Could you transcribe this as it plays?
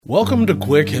Welcome to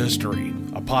Quick History,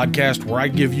 a podcast where I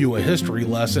give you a history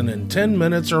lesson in 10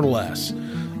 minutes or less.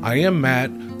 I am Matt,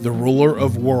 the ruler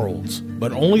of worlds,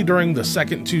 but only during the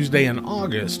second Tuesday in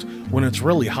August when it's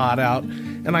really hot out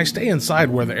and I stay inside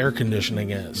where the air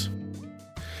conditioning is.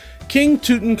 King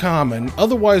Tutankhamun,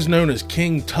 otherwise known as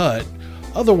King Tut,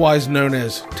 otherwise known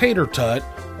as Tater Tut,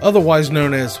 otherwise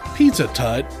known as Pizza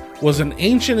Tut, was an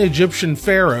ancient Egyptian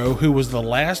pharaoh who was the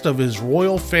last of his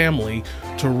royal family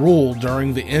to rule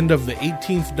during the end of the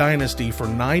 18th dynasty for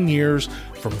 9 years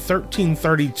from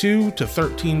 1332 to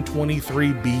 1323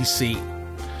 BC.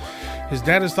 His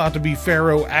dad is thought to be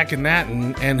Pharaoh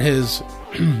Akhenaten, and his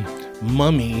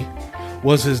mummy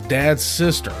was his dad's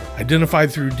sister,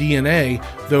 identified through DNA,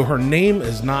 though her name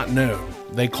is not known.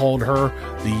 They called her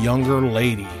the Younger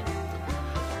Lady.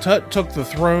 Tut took the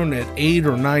throne at 8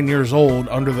 or 9 years old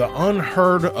under the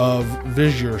unheard-of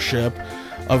viziership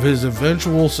of his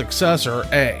eventual successor,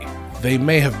 A. They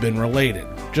may have been related,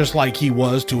 just like he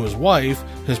was to his wife,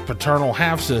 his paternal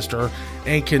half-sister,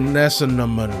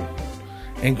 Ankhesenamun.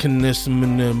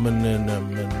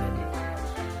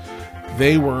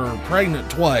 They were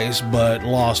pregnant twice, but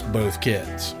lost both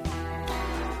kids.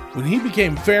 When he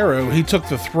became pharaoh, he took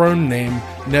the throne name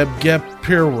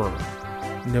Nebgepirur.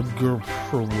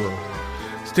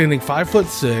 Standing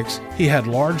 5'6", he had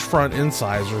large front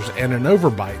incisors and an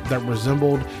overbite that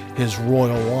resembled his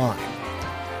royal line.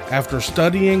 After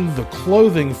studying the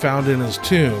clothing found in his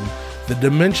tomb, the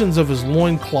dimensions of his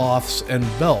loincloths and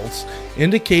belts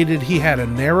indicated he had a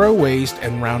narrow waist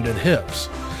and rounded hips.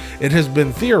 It has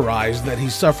been theorized that he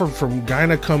suffered from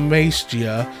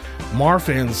gynecomastia,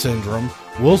 Marfan syndrome,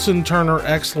 Wilson-Turner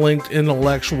X-linked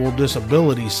intellectual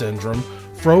disability syndrome,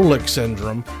 Froelich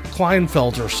syndrome,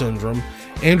 Klinefelter syndrome,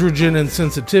 androgen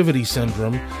insensitivity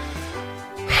syndrome,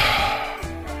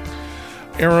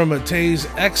 aromatase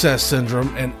excess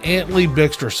syndrome, and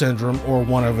Antley-Bixter syndrome, or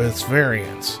one of its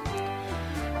variants.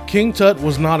 King Tut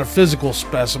was not a physical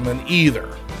specimen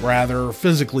either, rather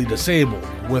physically disabled,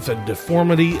 with a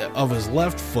deformity of his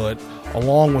left foot,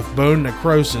 along with bone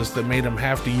necrosis that made him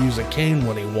have to use a cane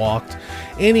when he walked,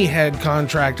 and he had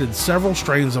contracted several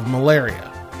strains of malaria.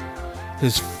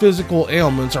 His physical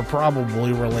ailments are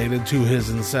probably related to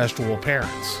his incestual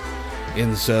parents.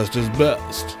 Incest is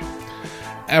best.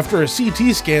 After a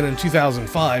CT scan in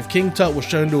 2005, King Tut was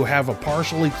shown to have a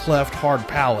partially cleft hard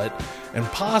palate and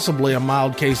possibly a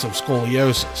mild case of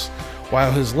scoliosis.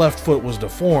 While his left foot was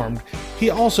deformed, he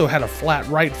also had a flat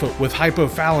right foot with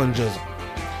hypophalangism.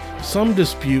 Some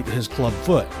dispute his club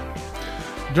foot.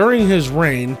 During his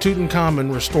reign,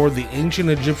 Tutankhamun restored the ancient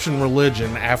Egyptian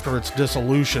religion after its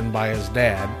dissolution by his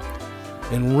dad,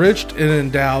 enriched and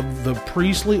endowed the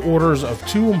priestly orders of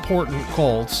two important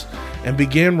cults, and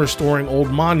began restoring old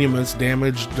monuments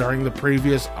damaged during the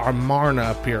previous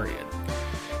Amarna period.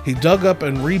 He dug up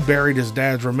and reburied his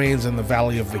dad's remains in the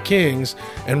Valley of the Kings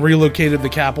and relocated the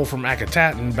capital from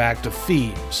Akhetaten back to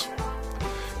Thebes.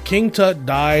 King Tut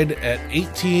died at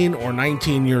 18 or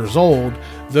 19 years old,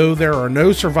 though there are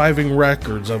no surviving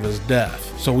records of his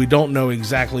death, so we don't know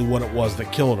exactly what it was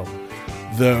that killed him.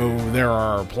 Though there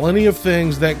are plenty of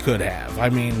things that could have. I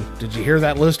mean, did you hear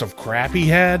that list of crap he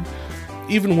had?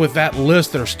 Even with that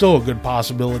list, there's still a good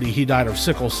possibility he died of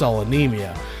sickle cell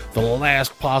anemia, the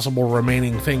last possible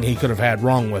remaining thing he could have had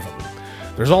wrong with him.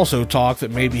 There's also talk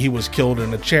that maybe he was killed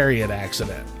in a chariot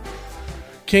accident.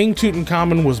 King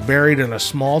Tutankhamun was buried in a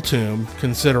small tomb,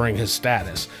 considering his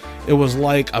status. It was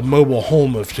like a mobile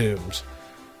home of tombs.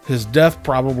 His death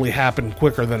probably happened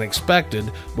quicker than expected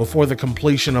before the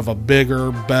completion of a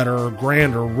bigger, better,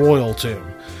 grander royal tomb,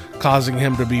 causing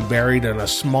him to be buried in a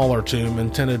smaller tomb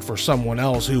intended for someone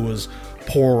else who was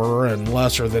poorer and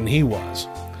lesser than he was.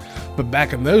 But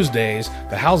back in those days,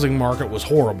 the housing market was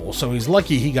horrible, so he's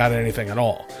lucky he got anything at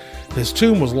all. His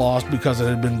tomb was lost because it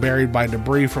had been buried by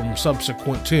debris from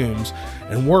subsequent tombs,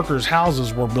 and workers'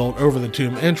 houses were built over the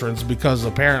tomb entrance because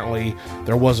apparently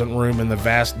there wasn't room in the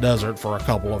vast desert for a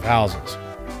couple of houses.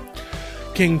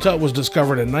 King Tut was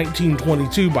discovered in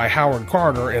 1922 by Howard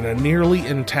Carter in a nearly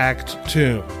intact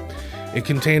tomb. It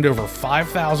contained over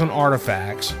 5,000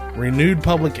 artifacts, renewed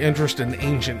public interest in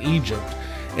ancient Egypt,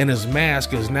 and his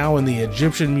mask is now in the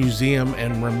Egyptian Museum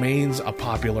and remains a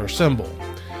popular symbol.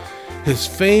 His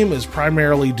fame is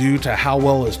primarily due to how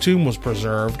well his tomb was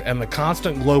preserved and the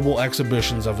constant global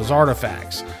exhibitions of his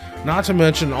artifacts, not to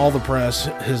mention all the press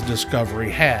his discovery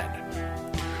had.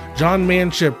 John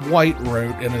Manship White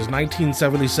wrote in his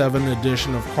 1977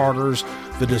 edition of Carter's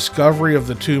The Discovery of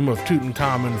the Tomb of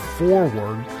Tutankhamun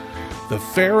foreword, "The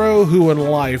pharaoh who in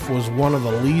life was one of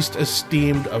the least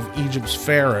esteemed of Egypt's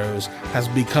pharaohs has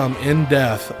become in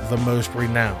death the most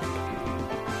renowned."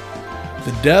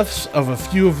 The deaths of a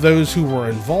few of those who were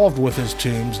involved with his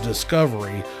tomb's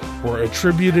discovery were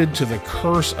attributed to the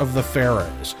curse of the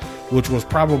pharaohs, which was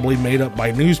probably made up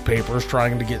by newspapers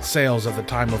trying to get sales at the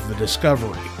time of the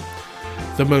discovery.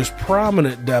 The most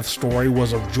prominent death story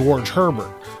was of George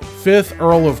Herbert, 5th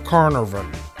Earl of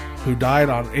Carnarvon, who died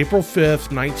on April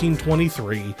 5th,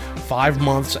 1923, 5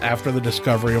 months after the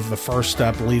discovery of the first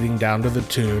step leading down to the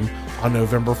tomb on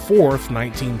November 4th,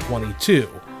 1922.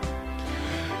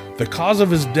 The cause of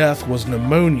his death was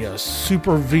pneumonia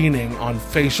supervening on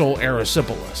facial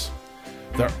erysipelas.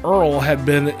 The Earl had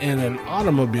been in an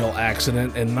automobile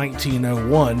accident in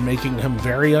 1901, making him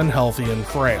very unhealthy and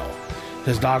frail.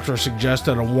 His doctor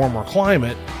suggested a warmer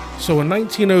climate, so in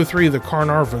 1903 the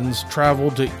Carnarvons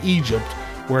traveled to Egypt,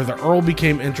 where the Earl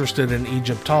became interested in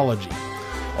Egyptology.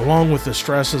 Along with the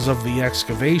stresses of the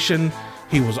excavation,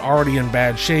 he was already in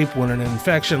bad shape when an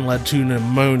infection led to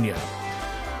pneumonia.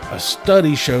 A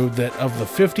study showed that of the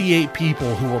 58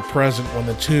 people who were present when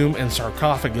the tomb and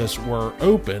sarcophagus were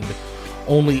opened,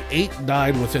 only 8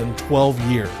 died within 12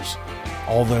 years,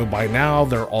 although by now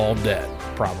they're all dead,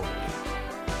 probably.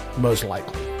 Most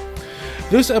likely.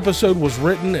 This episode was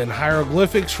written in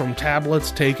hieroglyphics from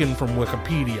tablets taken from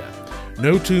Wikipedia.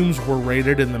 No tombs were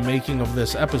raided in the making of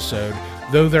this episode,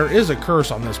 though there is a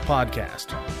curse on this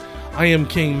podcast. I am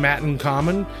King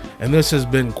Tutankhamun, and this has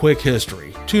been Quick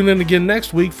History. Tune in again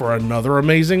next week for another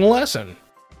amazing lesson.